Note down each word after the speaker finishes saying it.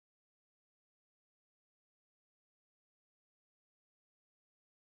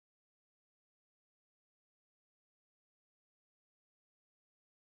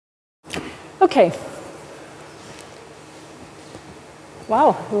Okay.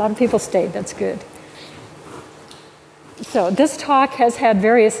 Wow, a lot of people stayed. That's good. So this talk has had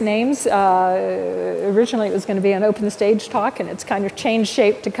various names. Originally it was going to be an open stage talk, and it's kind of changed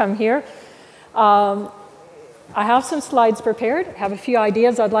shape to come here. I have some slides prepared, have a few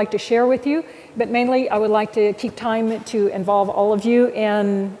ideas I'd like to share with you, but mainly I would like to keep time to involve all of you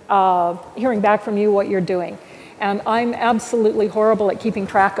in hearing back from you what you're doing. And I'm absolutely horrible at keeping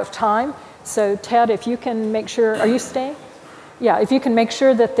track of time. So Ted, if you can make sure, are you staying? Yeah, if you can make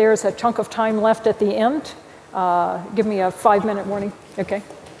sure that there's a chunk of time left at the end, give me a 5-minute warning, okay?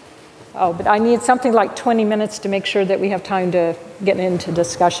 Oh, but I need something like 20 minutes to make sure that we have time to get into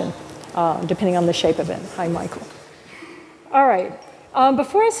discussion, depending on the shape of it. Hi, Michael. All right,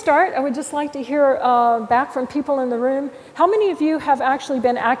 before I start, I would just like to hear back from people in the room. How many of you have actually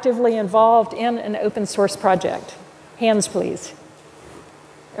been actively involved in an open source project? Hands, please.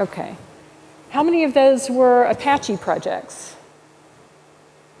 Okay. How many of those were Apache projects?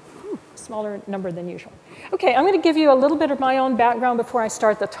 Smaller number than usual. Okay, I'm going to give you a little bit of my own background before I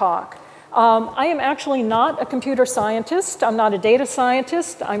start the talk. I am actually not a computer scientist. I'm not a data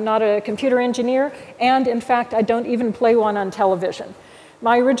scientist. I'm not a computer engineer. And in fact, I don't even play one on television.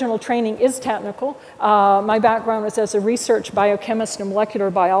 My original training is technical. My background was as a research biochemist and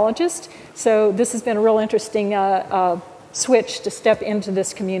molecular biologist. So this has been a real interesting switch to step into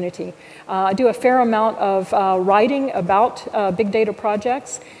this community. I do a fair amount of writing about big data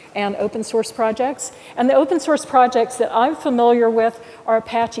projects and open source projects. And the open source projects that I'm familiar with are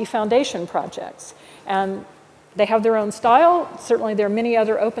Apache Foundation projects. And they have their own style. Certainly there are many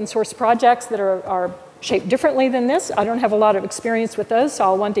other open source projects that are shaped differently than this. I don't have a lot of experience with those, so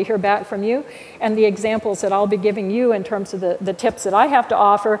I'll want to hear back from you. And the examples that I'll be giving you in terms of the tips that I have to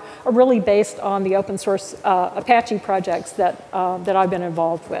offer are really based on the open source Apache projects that I've been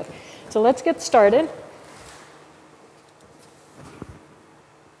involved with. So let's get started.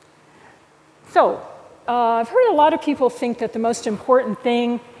 So I've heard a lot of people think that the most important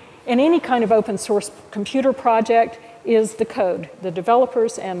thing in any kind of open source computer project is the code, the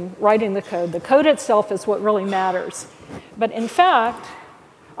developers and writing the code. The code itself is what really matters. But in fact,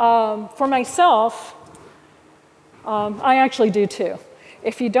 for myself, I actually do too.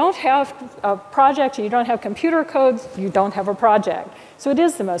 If you don't have a project and you don't have computer codes, you don't have a project. So it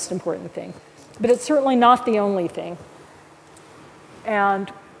is the most important thing. But it's certainly not the only thing. And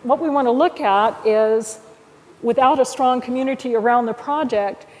what we want to look at is, without a strong community around the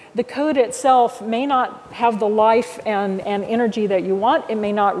project, the code itself may not have the life and energy that you want. It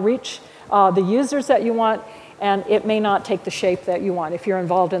may not reach the users that you want, and it may not take the shape that you want if you're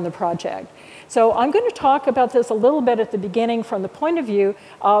involved in the project. So I'm going to talk about this a little bit at the beginning from the point of view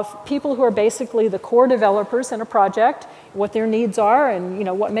of people who are basically the core developers in a project, what their needs are,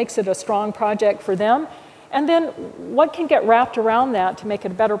 and what makes it a strong project for them. And then what can get wrapped around that to make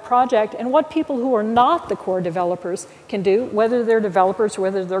it a better project, and what people who are not the core developers can do, whether they're developers,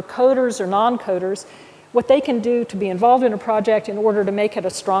 whether they're coders or non-coders, what they can do to be involved in a project in order to make it a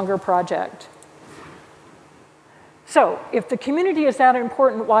stronger project. So if the community is that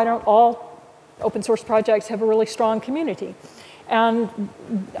important, why don't all open source projects have a really strong community? And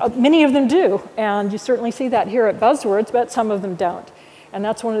many of them do, and you certainly see that here at Buzzwords, but some of them don't. And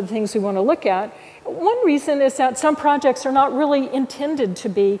that's one of the things we want to look at. One reason is that some projects are not really intended to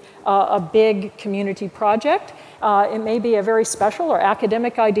be a big community project. It may be a very special or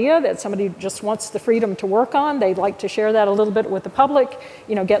academic idea that somebody just wants the freedom to work on. They'd like to share that a little bit with the public,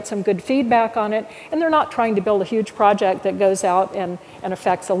 get some good feedback on it. And they're not trying to build a huge project that goes out and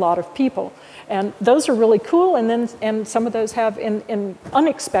affects a lot of people. And those are really cool, and some of those have an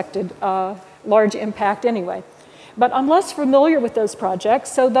unexpected large impact anyway. But I'm less familiar with those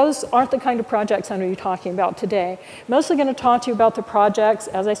projects, so those aren't the kind of projects I'm going to be talking about today. Mostly going to talk to you about the projects,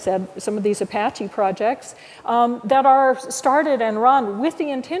 as I said, some of these Apache projects that are started and run with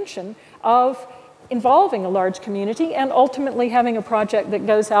the intention of involving a large community and ultimately having a project that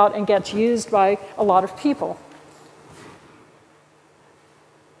goes out and gets used by a lot of people.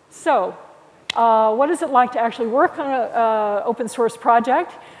 So what is it like to actually work on an open source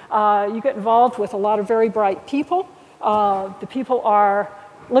project? You get involved with a lot of very bright people. The people are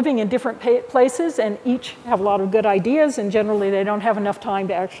living in different places and each have a lot of good ideas, and generally they don't have enough time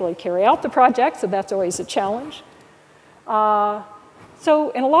to actually carry out the project, so that's always a challenge.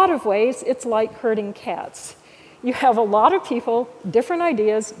 So in a lot of ways, it's like herding cats. You have a lot of people, different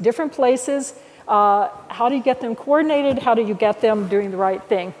ideas, different places. How do you get them coordinated? How do you get them doing the right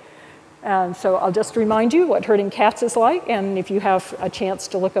thing? And so I'll just remind you what herding cats is like, and if you have a chance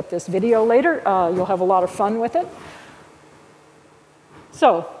to look up this video later, you'll have a lot of fun with it.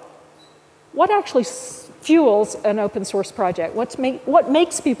 So what actually fuels an open source project? What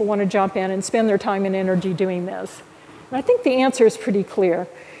makes people want to jump in and spend their time and energy doing this? And I think the answer is pretty clear.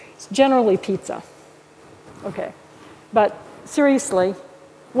 It's generally pizza. Okay, but seriously,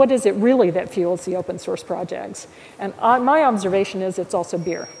 what is it really that fuels the open source projects? And my observation is it's also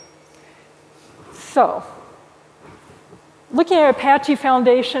beer. So, looking at Apache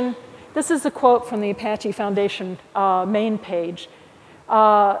Foundation, this is a quote from the Apache Foundation main page.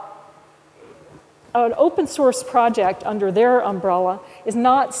 An open source project under their umbrella is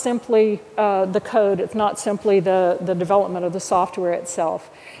not simply the code, it's not simply the development of the software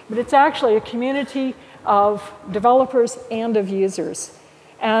itself, but it's actually a community of developers and of users.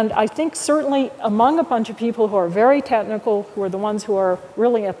 And I think certainly among a bunch of people who are very technical, who are the ones who are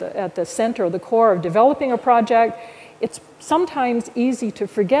really at the center, the core of developing a project, it's sometimes easy to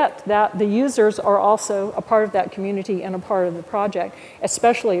forget that the users are also a part of that community and a part of the project,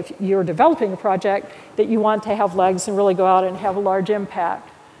 especially if you're developing a project that you want to have legs and really go out and have a large impact.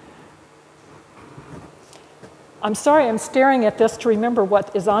 I'm sorry I'm staring at this to remember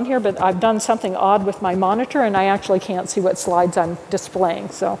what is on here, but I've done something odd with my monitor and I actually can't see what slides I'm displaying,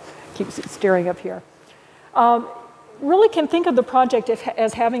 so keep staring up here. Really can think of the project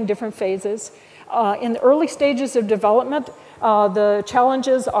as having different phases. In the early stages of development, the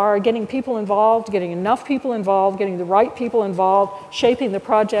challenges are getting people involved, getting enough people involved, getting the right people involved, shaping the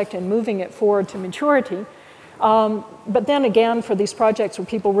project and moving it forward to maturity. But then again, for these projects where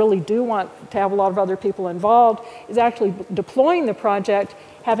people really do want to have a lot of other people involved, is actually deploying the project,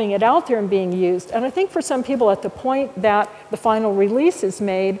 having it out there and being used. And I think for some people at the point that the final release is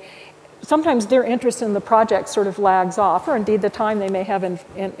made, sometimes their interest in the project sort of lags off, or indeed the time they may have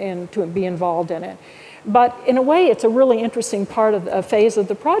to be involved in it. But in a way, it's a really interesting part of a phase of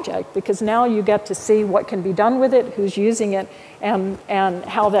the project, because now you get to see what can be done with it, who's using it, and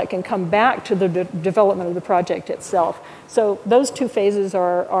how that can come back to the development of the project itself. So those two phases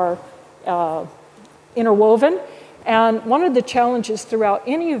are interwoven. And one of the challenges throughout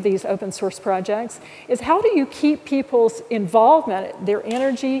any of these open source projects is how do you keep people's involvement, their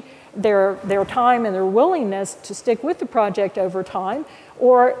energy, their time and their willingness to stick with the project over time,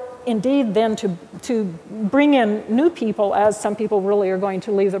 or indeed then to bring in new people, as some people really are going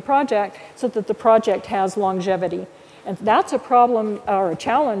to leave the project, so that the project has longevity. And that's a problem or a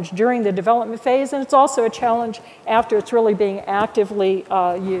challenge during the development phase, and it's also a challenge after it's really being actively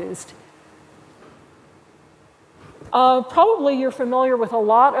used. Probably you're familiar with a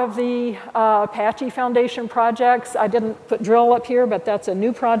lot of the Apache Foundation projects. I didn't put drill up here, but that's a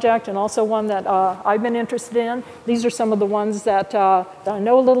new project and also one that I've been interested in. These are some of the ones that I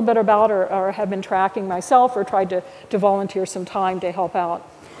know a little bit about or have been tracking myself or tried to volunteer some time to help out.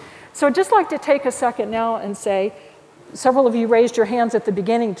 So I'd just like to take a second now and say, several of you raised your hands at the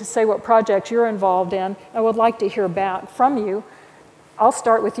beginning to say what projects you're involved in. I would like to hear back from you. I'll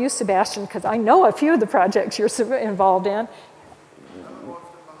start with you, Sebastian, because I know a few of the projects you're involved in.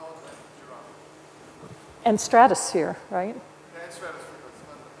 And Stratosphere, right?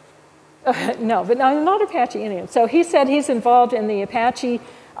 No, but I'm not Apache Indian. So he said he's involved in the Apache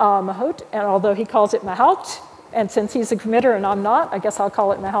Mahout, and although he calls it Mahout, and since he's a committer and I'm not, I guess I'll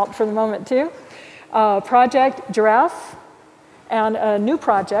call it Mahout for the moment too. Project Giraffe, and a new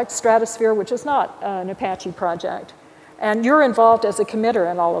project, Stratosphere, which is not an Apache project. And you're involved as a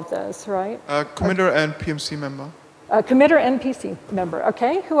committer in all of those, right? Committer and PMC member. Committer and PC member,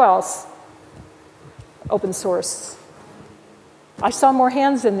 okay. Who else? Open source. I saw more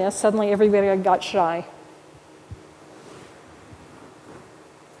hands in this, suddenly everybody got shy.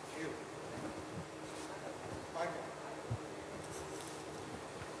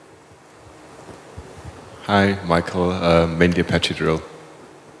 Hi, Michael, mainly Apache Drill.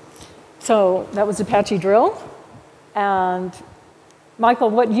 So that was Apache Drill. And Michael,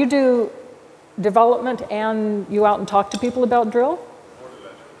 what you do development and you out and talk to people about drill?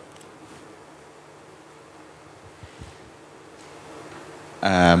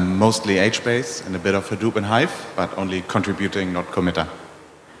 Mostly HBase and a bit of Hadoop and Hive, but only contributing, not committer.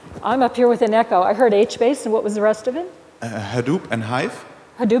 I'm up here with an echo. I heard HBase, and what was the rest of it? Hadoop and Hive.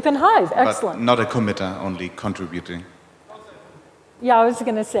 Hadoop and Hive, excellent. But not a committer, only contributing. Yeah, I was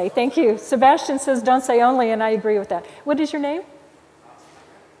going to say, thank you. Sebastian says don't say only, and I agree with that. What is your name?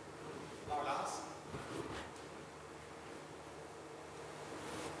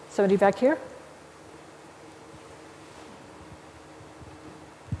 Somebody back here?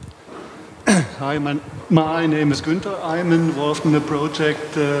 Hi, my name is Günther. I'm involved in a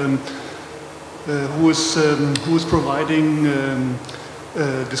project who is providing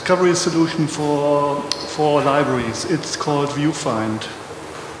a discovery solution for libraries. It's called ViewFind.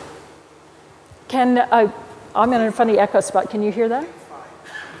 I'm in a funny echo spot. Can you hear that?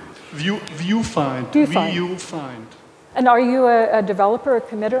 Viewfind. Viewfind. Viewfind. And are you a developer, a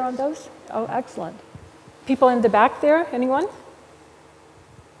committer on those? Oh, excellent. People in the back there, anyone?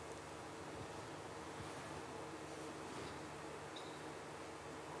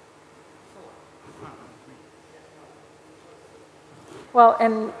 Well,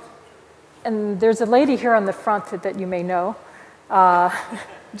 and there's a lady here on the front that you may know.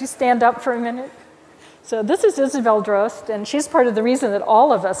 Would you stand up for a minute? So this is Isabel Drost, and she's part of the reason that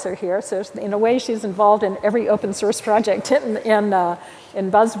all of us are here. So in a way, she's involved in every open source project in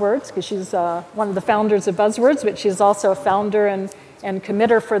Buzzwords, because she's one of the founders of Buzzwords, but she's also a founder and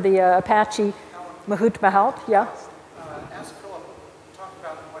committer for the Apache Mahout Mahout. Yeah? Ask Philip to talk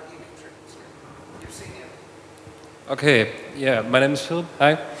about what he contributes here. You've seen him. Okay, yeah, my name is Philip.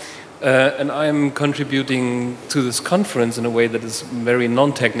 Hi. And I'm contributing to this conference in a way that is very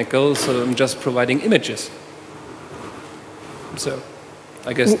non-technical, so I'm just providing images. So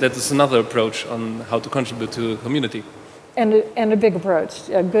I guess that is another approach on how to contribute to a community. And a big approach,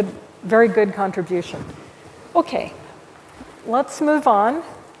 a good, very good contribution. Okay, let's move on.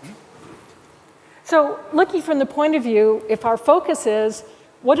 So looking from the point of view, if our focus is,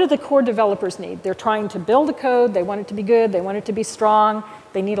 what do the core developers need? They're trying to build a code, they want it to be good, they want it to be strong,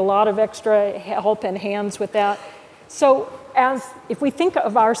 they need a lot of extra help and hands with that. So if we think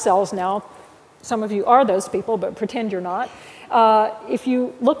of ourselves now, some of you are those people, but pretend you're not. If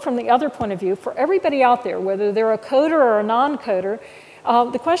you look from the other point of view, for everybody out there, whether they're a coder or a non-coder,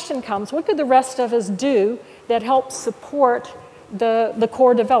 the question comes, what could the rest of us do that helps support the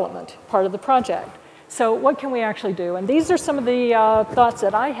core development part of the project? So what can we actually do? And these are some of the thoughts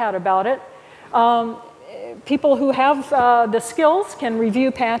that I had about it. People who have the skills can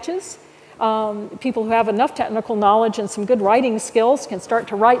review patches. People who have enough technical knowledge and some good writing skills can start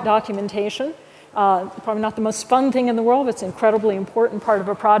to write documentation. Probably not the most fun thing in the world, but it's an incredibly important part of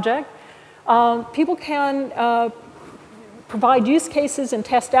a project. People can provide use cases and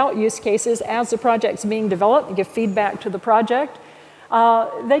test out use cases as the project's being developed and give feedback to the project.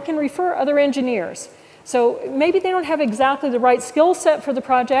 They can refer other engineers. So maybe they don't have exactly the right skill set for the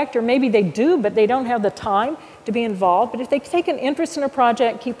project, or maybe they do, but they don't have the time to be involved. But if they take an interest in a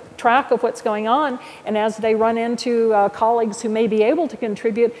project, keep track of what's going on, and as they run into colleagues who may be able to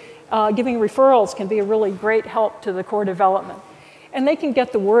contribute, giving referrals can be a really great help to the core development. And they can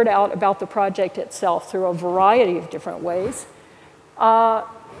get the word out about the project itself through a variety of different ways.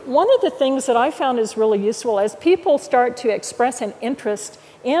 One of the things that I found is really useful as people start to express an interest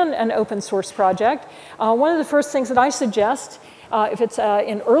in an open source project, one of the first things that I suggest, if it's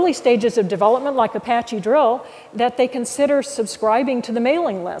in early stages of development like Apache Drill, that they consider subscribing to the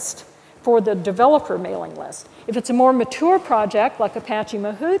mailing list for the developer mailing list. If it's a more mature project like Apache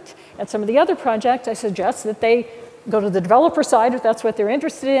Mahout and some of the other projects, I suggest that they go to the developer side if that's what they're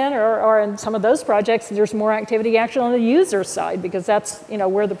interested in, or in some of those projects, there's more activity actually on the user side because that's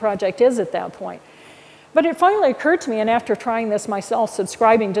where the project is at that point. But it finally occurred to me, and after trying this myself,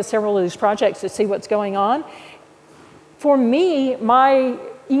 subscribing to several of these projects to see what's going on, for me, my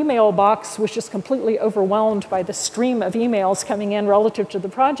email box was just completely overwhelmed by the stream of emails coming in relative to the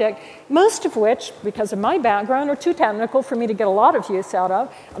project, most of which, because of my background, are too technical for me to get a lot of use out of.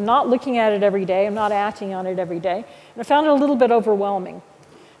 I'm not looking at it every day. I'm not acting on it every day. And I found it a little bit overwhelming.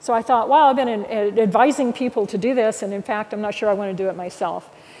 So I thought, wow, I've been advising people to do this, and in fact, I'm not sure I want to do it myself.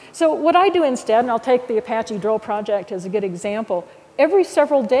 So what I do instead, and I'll take the Apache Drill project as a good example, every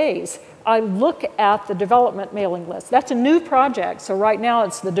several days, I look at the development mailing list. That's a new project, so right now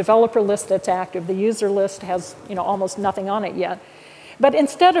it's the developer list that's active. The user list has almost nothing on it yet. But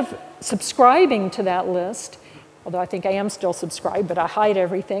instead of subscribing to that list, although I think I am still subscribed, but I hide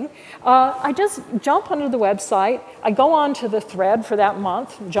everything, I just jump onto the website, I go on to the thread for that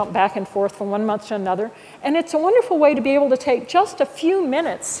month, jump back and forth from one month to another, and it's a wonderful way to be able to take just a few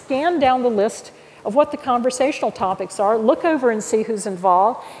minutes, scan down the list of what the conversational topics are, look over and see who's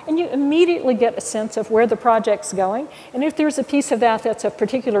involved, and you immediately get a sense of where the project's going. And if there's a piece of that that's of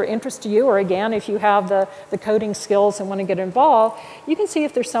particular interest to you, or again, if you have the coding skills and want to get involved, you can see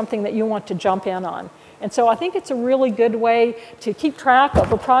if there's something that you want to jump in on. And so I think it's a really good way to keep track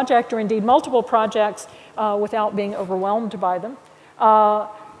of a project, or indeed multiple projects, without being overwhelmed by them.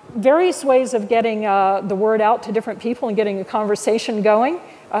 Various ways of getting the word out to different people and getting a conversation going.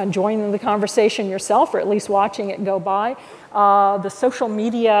 Joining the conversation yourself, or at least watching it go by. The social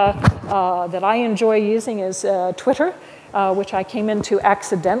media that I enjoy using is Twitter. which I came into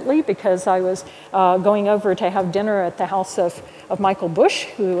accidentally because I was going over to have dinner at the house of Michael Bush,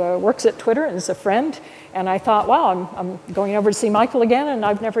 who works at Twitter and is a friend. And I thought, wow, I'm going over to see Michael again, and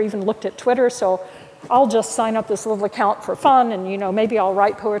I've never even looked at Twitter, so I'll just sign up this little account for fun, and maybe I'll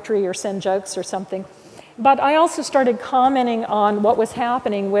write poetry or send jokes or something. But I also started commenting on what was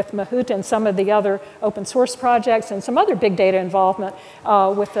happening with Mahout and some of the other open source projects and some other big data involvement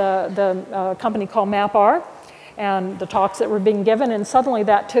with the company called MapR and the talks that were being given, and suddenly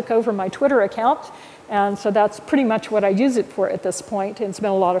that took over my Twitter account, and so that's pretty much what I use it for at this point, and it's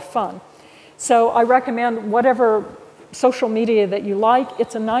been a lot of fun. So I recommend whatever social media that you like.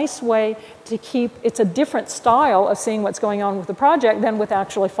 It's a nice way to keep, it's a different style of seeing what's going on with the project than with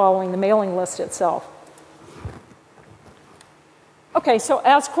actually following the mailing list itself. Okay, so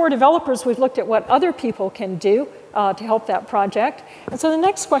as core developers, we've looked at what other people can do to help that project. And so the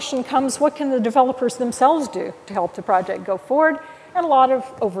next question comes, what can the developers themselves do to help the project go forward? And a lot of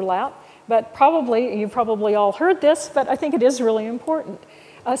overlap, but you've probably all heard this, but I think it is really important,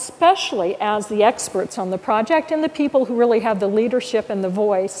 especially as the experts on the project and the people who really have the leadership and the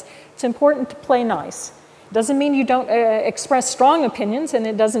voice. It's important to play nice. It doesn't mean you don't express strong opinions, and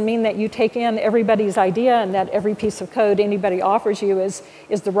it doesn't mean that you take in everybody's idea and that every piece of code anybody offers you is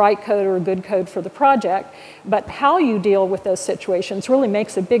the right code or a good code for the project. But how you deal with those situations really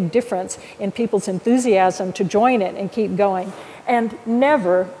makes a big difference in people's enthusiasm to join it and keep going. And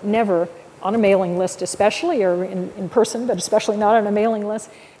never, never, on a mailing list especially, or in person, but especially not on a mailing list,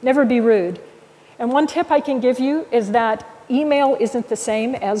 never be rude. And one tip I can give you is that email isn't the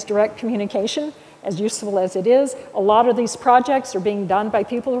same as direct communication, as useful as it is. A lot of these projects are being done by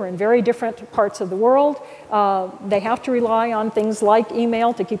people who are in very different parts of the world. They have to rely on things like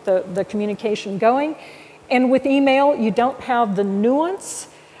email to keep the communication going. And with email, you don't have the nuance.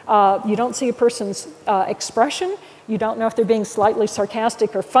 You don't see a person's expression. You don't know if they're being slightly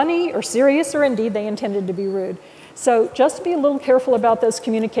sarcastic or funny or serious, or indeed they intended to be rude. So just be a little careful about those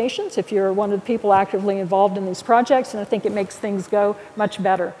communications if you're one of the people actively involved in these projects, and I think it makes things go much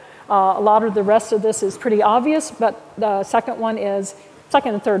better. A lot of the rest of this is pretty obvious, but the second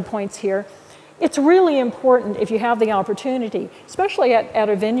and third points here. It's really important if you have the opportunity, especially at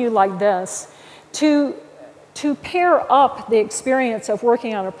a venue like this, to pair up the experience of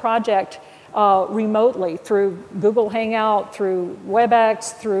working on a project remotely through Google Hangout, through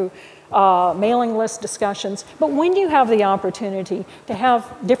WebEx, through mailing list discussions. But when you have the opportunity to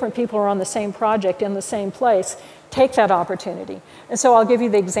have different people who are on the same project in the same place, take that opportunity. And so I'll give you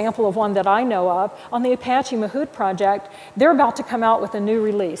the example of one that I know of. On the Apache Mahout project, they're about to come out with a new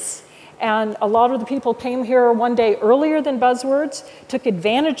release. And a lot of the people came here one day earlier than Buzzwords, took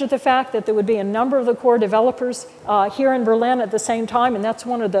advantage of the fact that there would be a number of the core developers here in Berlin at the same time, and that's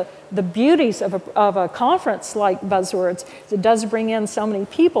one of the beauties of a conference like Buzzwords. It does bring in so many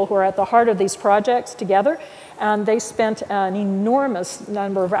people who are at the heart of these projects together, and they spent an enormous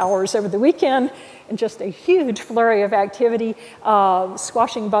number of hours over the weekend and just a huge flurry of activity,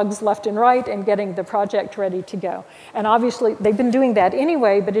 squashing bugs left and right and getting the project ready to go. And obviously, they've been doing that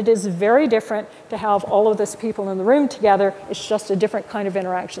anyway, but it is very different to have all of these people in the room together. It's just a different kind of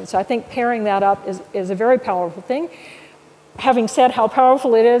interaction. So I think pairing that up is a very powerful thing. Having said how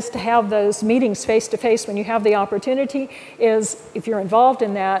powerful it is to have those meetings face-to-face when you have the opportunity is, if you're involved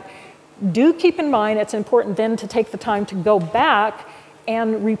in that, do keep in mind it's important then to take the time to go back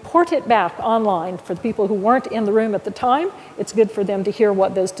and report it back online for the people who weren't in the room at the time. It's good for them to hear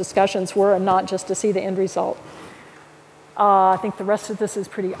what those discussions were and not just to see the end result. I think the rest of this is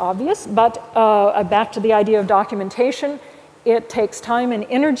pretty obvious, but back to the idea of documentation. It takes time and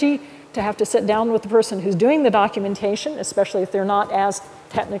energy to have to sit down with the person who's doing the documentation, especially if they're not as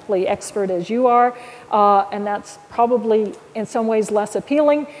technically expert as you are, and that's probably in some ways less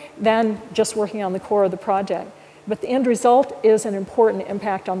appealing than just working on the core of the project. But the end result is an important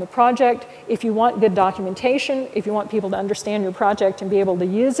impact on the project. If you want good documentation, if you want people to understand your project and be able to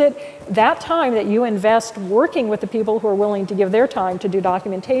use it, that time that you invest working with the people who are willing to give their time to do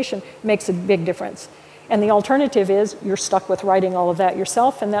documentation makes a big difference. And the alternative is you're stuck with writing all of that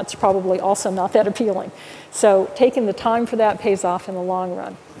yourself, and that's probably also not that appealing. So taking the time for that pays off in the long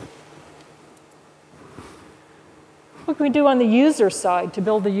run. What can we do on the user side to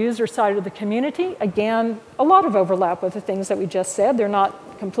build the user side of the community? Again, a lot of overlap with the things that we just said. They're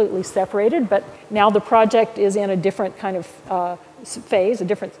not completely separated, but now the project is in a different kind of phase, a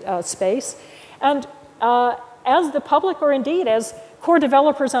different space. And as the public, or indeed as core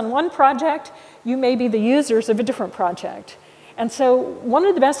developers on one project, you may be the users of a different project. And so one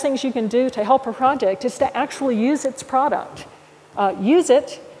of the best things you can do to help a project is to actually use its product. Use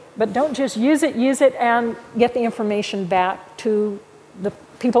it, but don't just use it and get the information back to the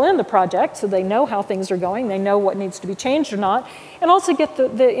people in the project so they know how things are going, they know what needs to be changed or not, and also get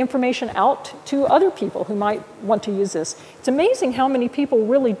the information out to other people who might want to use this. It's amazing how many people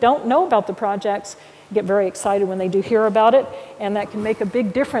really don't know about the projects, get very excited when they do hear about it, and that can make a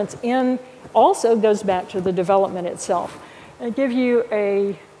big difference in, also goes back to the development itself. I'll give you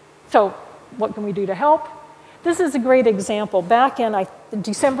so what can we do to help? This is a great example. Back in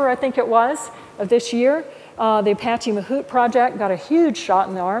December, I think it was, of this year, the Apache Mahout project got a huge shot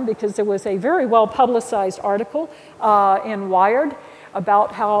in the arm because there was a very well-publicized article in Wired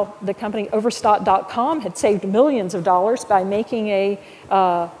about how the company Overstock.com had saved millions of dollars by making a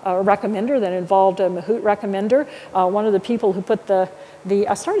recommender that involved a Mahout recommender. One of the people who put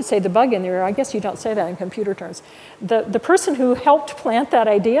I started to say the bug in there, I guess you don't say that in computer terms. The person who helped plant that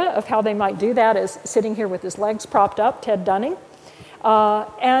idea of how they might do that is sitting here with his legs propped up, Ted Dunning.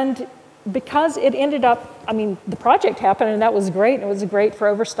 And because it ended up, the project happened and that was great, and it was great for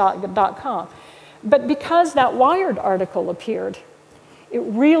Overstock.com. But because that Wired article appeared, it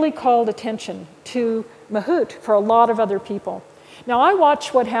really called attention to Mahout for a lot of other people. Now, I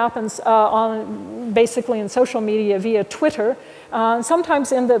watch what happens basically in social media via Twitter.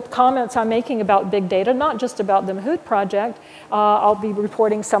 Sometimes in the comments I'm making about big data, not just about the Mahout project, I'll be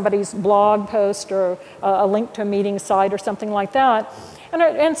reporting somebody's blog post or a link to a meeting site or something like that,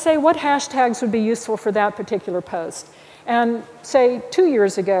 and say what hashtags would be useful for that particular post. And say 2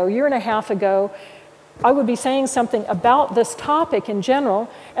 years ago, a year and a half ago, I would be saying something about this topic in general,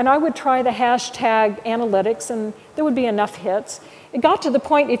 and I would try the hashtag analytics, and there would be enough hits. It got to the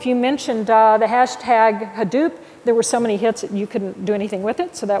point if you mentioned the hashtag Hadoop, there were so many hits that you couldn't do anything with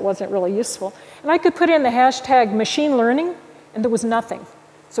it, so that wasn't really useful. And I could put in the hashtag machine learning, and there was nothing.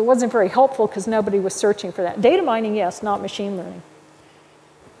 So it wasn't very helpful because nobody was searching for that. Data mining, yes, not machine learning.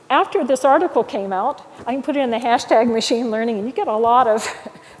 After this article came out, I can put in the hashtag machine learning, and you get a lot of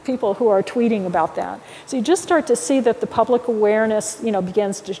people who are tweeting about that. So you just start to see that the public awareness,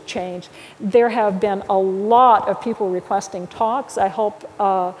 begins to change. There have been a lot of people requesting talks. I help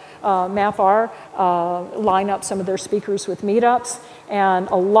MapR line up some of their speakers with meetups, and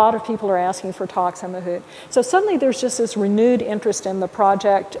a lot of people are asking for talks on Mahout. So suddenly there's just this renewed interest in the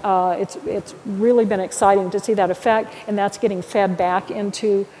project. It's really been exciting to see that effect, and that's getting fed back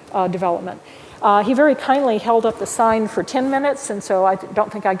into development. He very kindly held up the sign for 10 minutes, and so I don't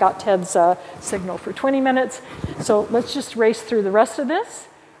think I got Ted's signal for 20 minutes. So let's just race through the rest of this.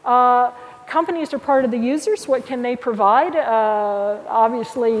 Companies are part of the users. What can they provide?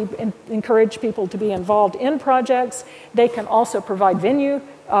 Obviously, encourage people to be involved in projects. They can also provide venue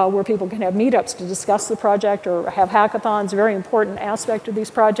where people can have meetups to discuss the project or have hackathons, a very important aspect of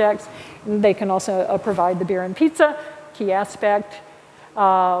these projects. And they can also provide the beer and pizza, key aspect.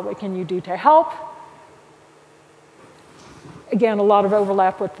 What can you do to help? Again, a lot of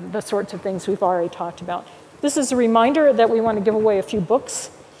overlap with the sorts of things we've already talked about. This is a reminder that we want to give away a few books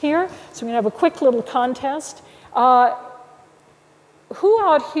here. So we're going to have a quick little contest. Who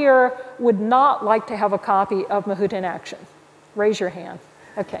out here would not like to have a copy of Mahout in Action? Raise your hand.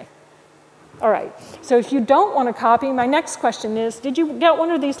 Okay. All right. So if you don't want a copy, my next question is, did you get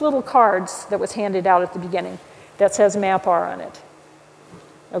one of these little cards that was handed out at the beginning that says MapR on it?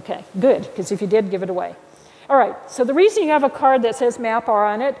 Okay, good, because if you did, give it away. All right, so the reason you have a card that says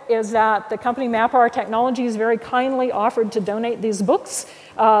MapR on it is that the company MapR Technologies very kindly offered to donate these books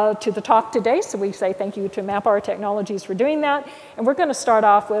to the talk today, so we say thank you to MapR Technologies for doing that. And we're going to start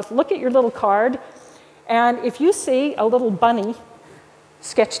off with, look at your little card, and if you see a little bunny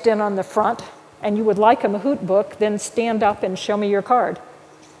sketched in on the front, and you would like a Mahout book, then stand up and show me your card.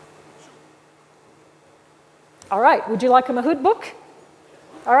 All right, would you like a Mahout book?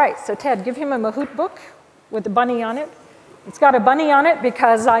 All right, so Ted, give him a Mahout book with a bunny on it. It's got a bunny on it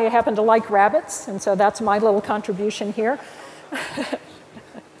because I happen to like rabbits, and so that's my little contribution here.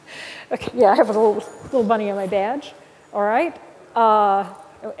 Okay, yeah, I have a little bunny on my badge. All right.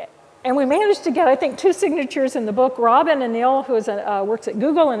 And we managed to get, I think, 2 signatures in the book. Robin Anil, who works at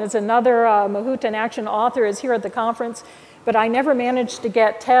Google and is another Mahout in Action author, is here at the conference. But I never managed to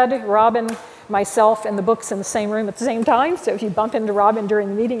get Ted, Robin, myself, and the books in the same room at the same time. So if you bump into Robin during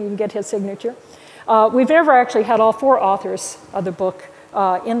the meeting, you can get his signature. We've never actually had all 4 authors of the book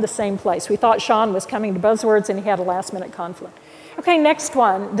in the same place. We thought Sean was coming to Buzzwords, and he had a last-minute conflict. Okay, next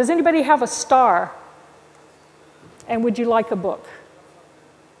one. Does anybody have a star? And would you like a book?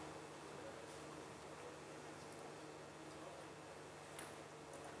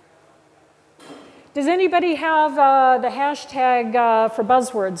 Does anybody have the hashtag for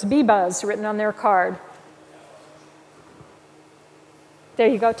Buzzwords, bbuzz, written on their card? There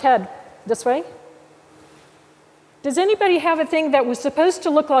you go, Ted. This way. Does anybody have a thing that was supposed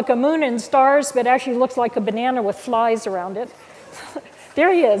to look like a moon and stars, but actually looks like a banana with flies around it?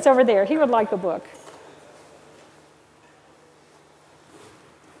 There he is, over there. He would like a book.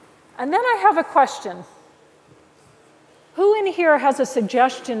 And then I have a question. Who in here has a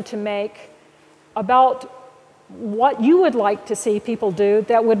suggestion to make about what you would like to see people do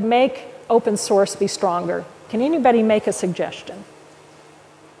that would make open source be stronger? Can anybody make a suggestion?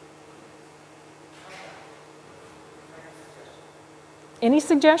 Any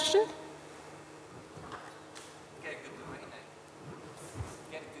suggestion? Get a good domain name.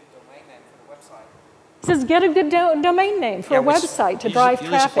 Get a good domain name for the website. It says get a good domain name for a website to drive usually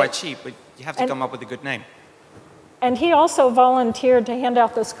traffic. quite cheap, but you have to come up with a good name. And he also volunteered to hand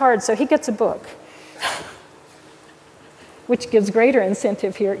out those cards, so he gets a book, which gives greater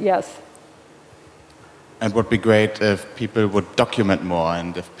incentive here. Yes. And it would be great if people would document more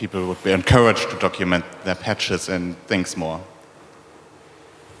and if people would be encouraged to document their patches and things more.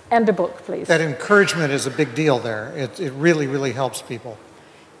 And a book, please. That encouragement is a big deal there. It really, really helps people.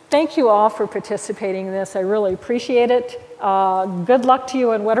 Thank you all for participating in this. I really appreciate it. Good luck to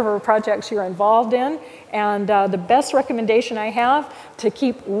you in whatever projects you're involved in. And the best recommendation I have to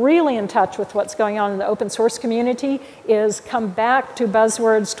keep really in touch with what's going on in the open source community is come back to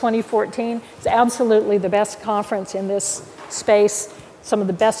Buzzwords 2014. It's absolutely the best conference in this space. Some of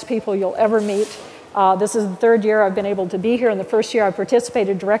the best people you'll ever meet. This is the third year I've been able to be here. In the first year I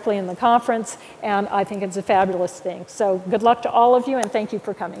participated directly in the conference, and I think it's a fabulous thing. So good luck to all of you, and thank you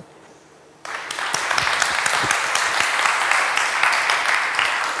for coming.